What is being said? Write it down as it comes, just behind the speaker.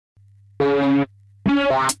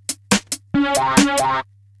If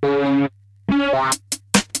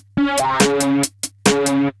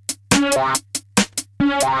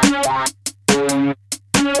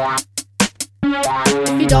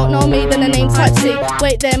you don't know me, then the name's Hypezii.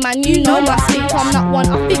 Wait there, man, you know my seat. I'm that one,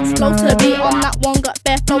 I fix flow to the beat. I'm that one, got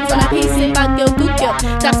bare flows on a PC. Bad girl, good girl,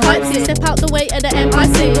 that's Hypezii. Step out the way of the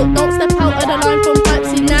MIC. Look, don't step out of the line from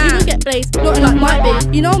Hypezii. Nah, you will get blazed, nothing like might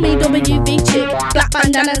be. You know me, WV chick. Black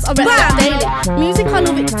bandanas, I rep that daily. Music, I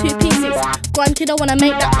love it to 2 pieces. Grandkid, I wanna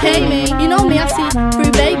make that pay me. You know me, I see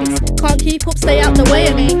through babies. Can't keep up, stay out the way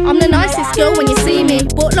of me. I'm the nicest girl when you see me,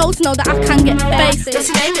 but loads know that I can get faced. What's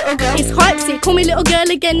your name, little girl? It's Hypezii, call me little girl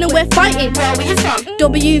again and we're fighting. Where are you from?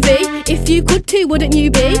 WV, if you could too, wouldn't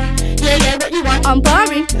you be? Yeah, what you want? I'm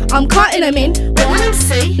barring, I'm cutting them in.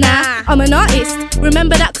 MC? Nah, I'm an artist,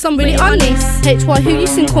 remember that cause I'm really honest. HY who you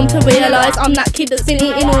soon come to realise I'm that kid that's been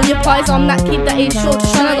eating all your pies. I'm that kid that is sure to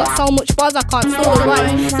shine. I got so much buzz I can't store the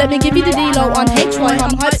wine. Let me give you the D-Lo on HY.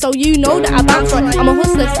 I'm hype so you know that I bounce right. I'm a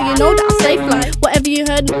hustler so you know that I stay fly. Whatever you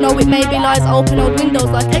heard, no it may be lies. I open old windows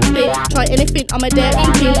like XP. Try anything, I'm a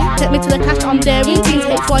daring king. Take me to the cash, I'm daring teens.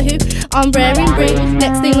 HY who, I'm raring breed.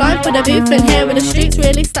 Next in line for the booth and here with the streets.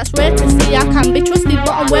 Realist, that's rare to see. I can be trusted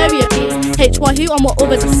but I'm wary of these. HY who, I'm what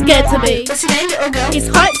others are scared to be. What's your name, little girl? It's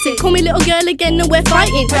Hypezii, call me little girl again and we're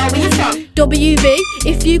fighting. Where are you from? WV,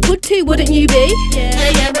 if you could too, wouldn't you be?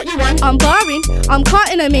 Yeah, what you want? I'm barring, I'm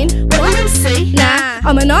cutting them in. MC? Nah,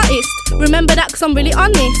 I'm an artist, remember that cause I'm really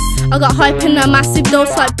honest. I got hype in a massive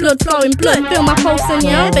dose like blood flowing blood. Feel my pulse and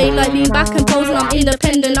yeah, babe, like lean back and pose and I'm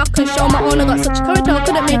independent. I can show my own, I got such character, I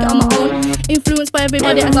couldn't make it on my own. Influenced by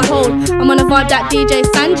everybody as a whole. I'm on a vibe that DJ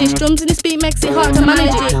Sanji's. Drums in this beat makes it hard to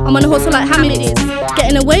manage it. I'm on a hustle like Hamid is.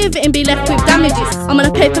 Getting away with it and be left with damages. I'm on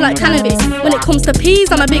a paper like cannabis. When it comes to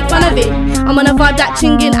peas, I'm a big fan of it. I'm on a vibe that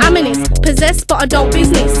chingin' aminis. Possessed but I don't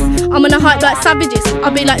business. I'm on a hype like savages.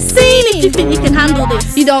 I'll be like, seen it, you think you can handle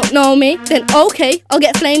this? You don't know me? Then okay, I'll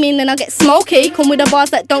get flaming, then I'll get smoky. Come with the bars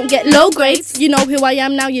that don't get low grades. You know who I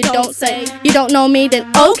am now, you don't say. You don't know me,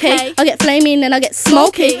 then okay, I'll get flaming, then I'll get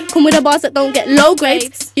smoky. Come with the bars that don't get low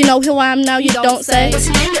grades. You know who I am now, you don't say. What's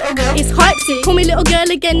your name, little girl? It's Hypezii, call me little girl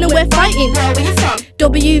again and we're fighting. Where are you from?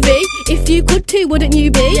 WV, if you could too, wouldn't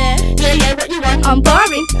you be? Yeah, what you want? I'm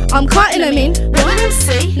barring, I'm cutting them in.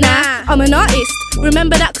 MC? Nah, I'm an artist,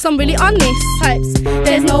 remember that cause I'm really honest. Hypes,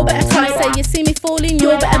 there's no better time. Say you see me falling,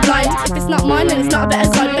 you're better blind. If it's not mine, then it's not a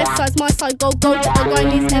better side. Best side's my side, go check the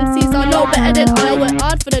grind. These MCs are no better than I. Work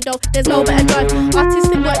hard for the dough, there's no better drive.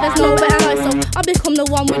 Artistic work, there's no better life. So I become the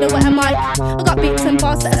one with the wetter mic. I got beats and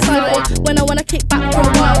bars set aside for when I wanna kick back for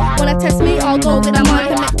a while. When I test me, I'll go get a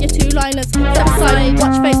mic and make your 2-liners step aside.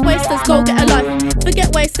 Watch face wasters, go get a life.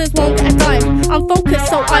 Forget wasters, won't get a dime. I'm focused,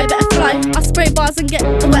 so I better fly. I spray bars and get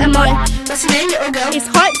a wetter mic. What's your name, little girl? It's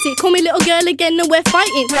Hypezii, call me little girl again and we're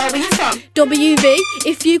fighting. Where are you from? WV,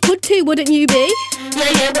 if you could too, wouldn't you be?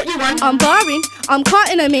 Yeah, what you want? I'm barring, I'm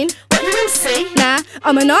cutting them in. What you MC? Nah,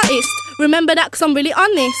 I'm an artist, remember that cause I'm really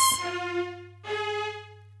honest.